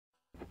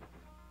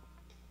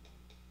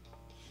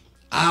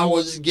I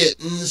was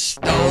getting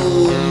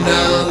stoned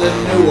down in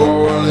New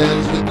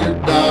Orleans with your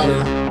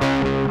daughter,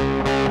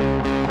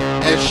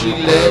 and she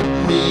led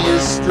me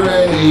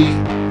astray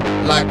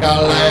like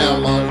a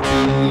lamb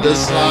unto the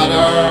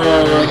slaughter.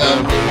 The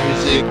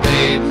music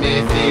made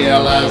me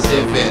feel as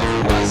if it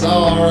was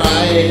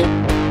alright.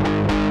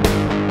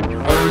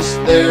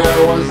 First there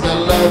was the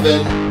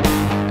loving,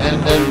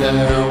 and then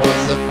there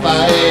was the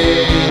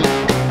fight.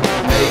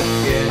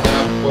 Making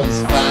up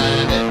was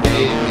fine, it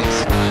made me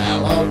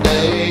smile all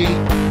day.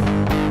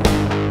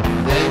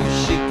 Then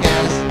she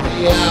cast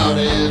me out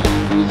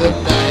into the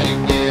night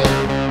again.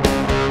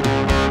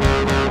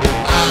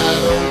 I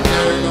don't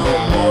care no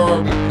more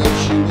because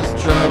she was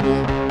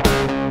trouble.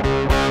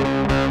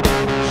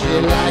 She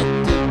liked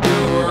to do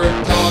her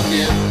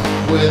talking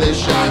with a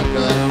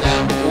shotgun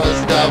that was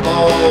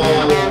double.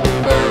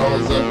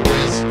 Barrels of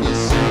whiskey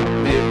suit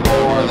me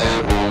more than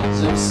ones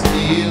of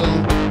steel.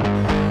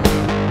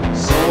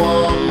 So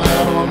I'm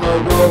out on the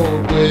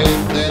road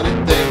with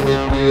anything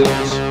with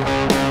wheels.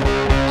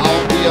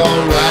 I'll be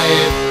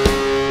alright.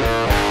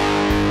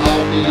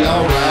 I'll be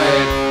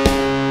alright.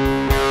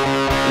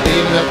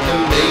 Leave it up to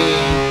me.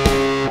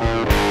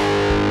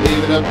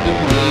 Leave it up to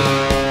me.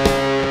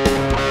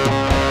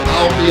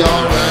 I'll be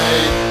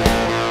alright.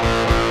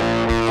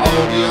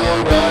 I'll be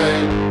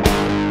alright.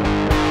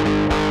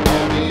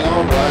 I'll be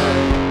alright.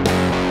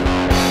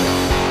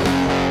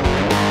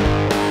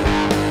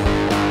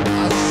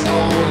 I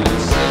saw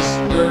your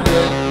sister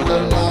in the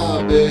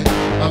lobby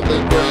of the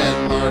Grand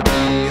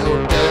Marquis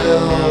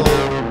Hotel.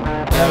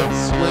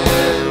 That's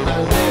when I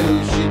knew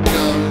she'd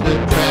come to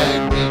drag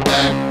me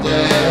back to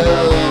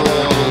hell.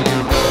 You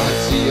know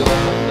it's the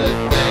only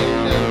thing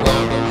that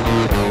welcomes you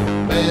with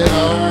open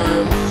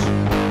arms.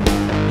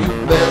 You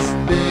best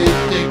be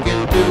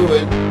sticking to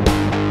it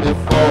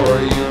before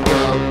you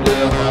come to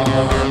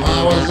harm. I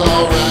was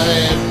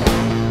alright.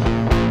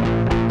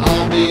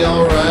 I'll be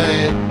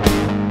alright.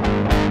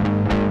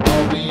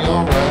 I'll be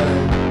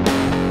alright.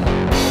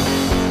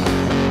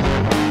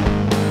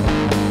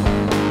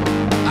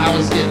 I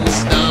was getting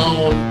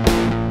stoned.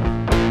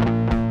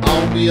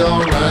 I'll be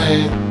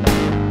alright.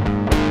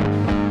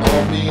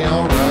 I'll be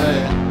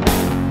alright.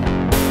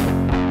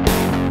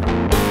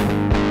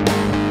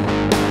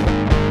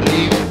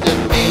 Leave it to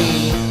me.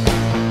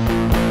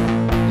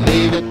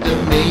 Leave it to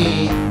me.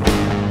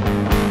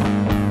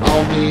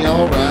 I'll be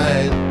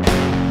alright.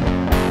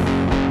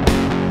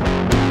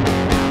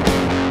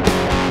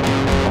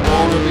 I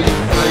wanna be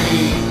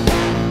free.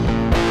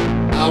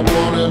 I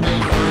wanna be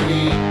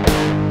free.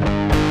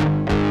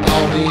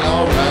 I'll be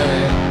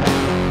alright.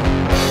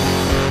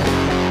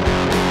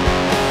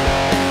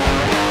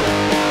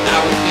 I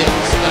was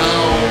getting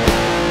stoned.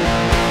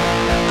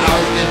 I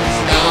was getting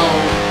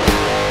stoned.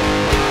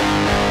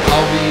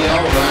 I'll be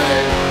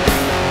alright.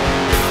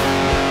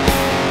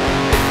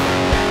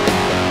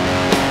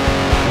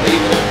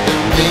 Leave it up to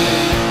me.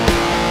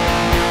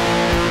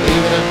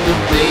 Leave it up to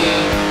me.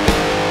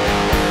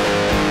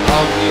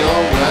 I'll be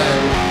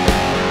alright.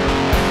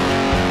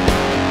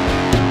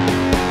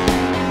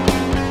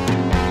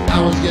 I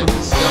was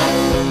getting stoned.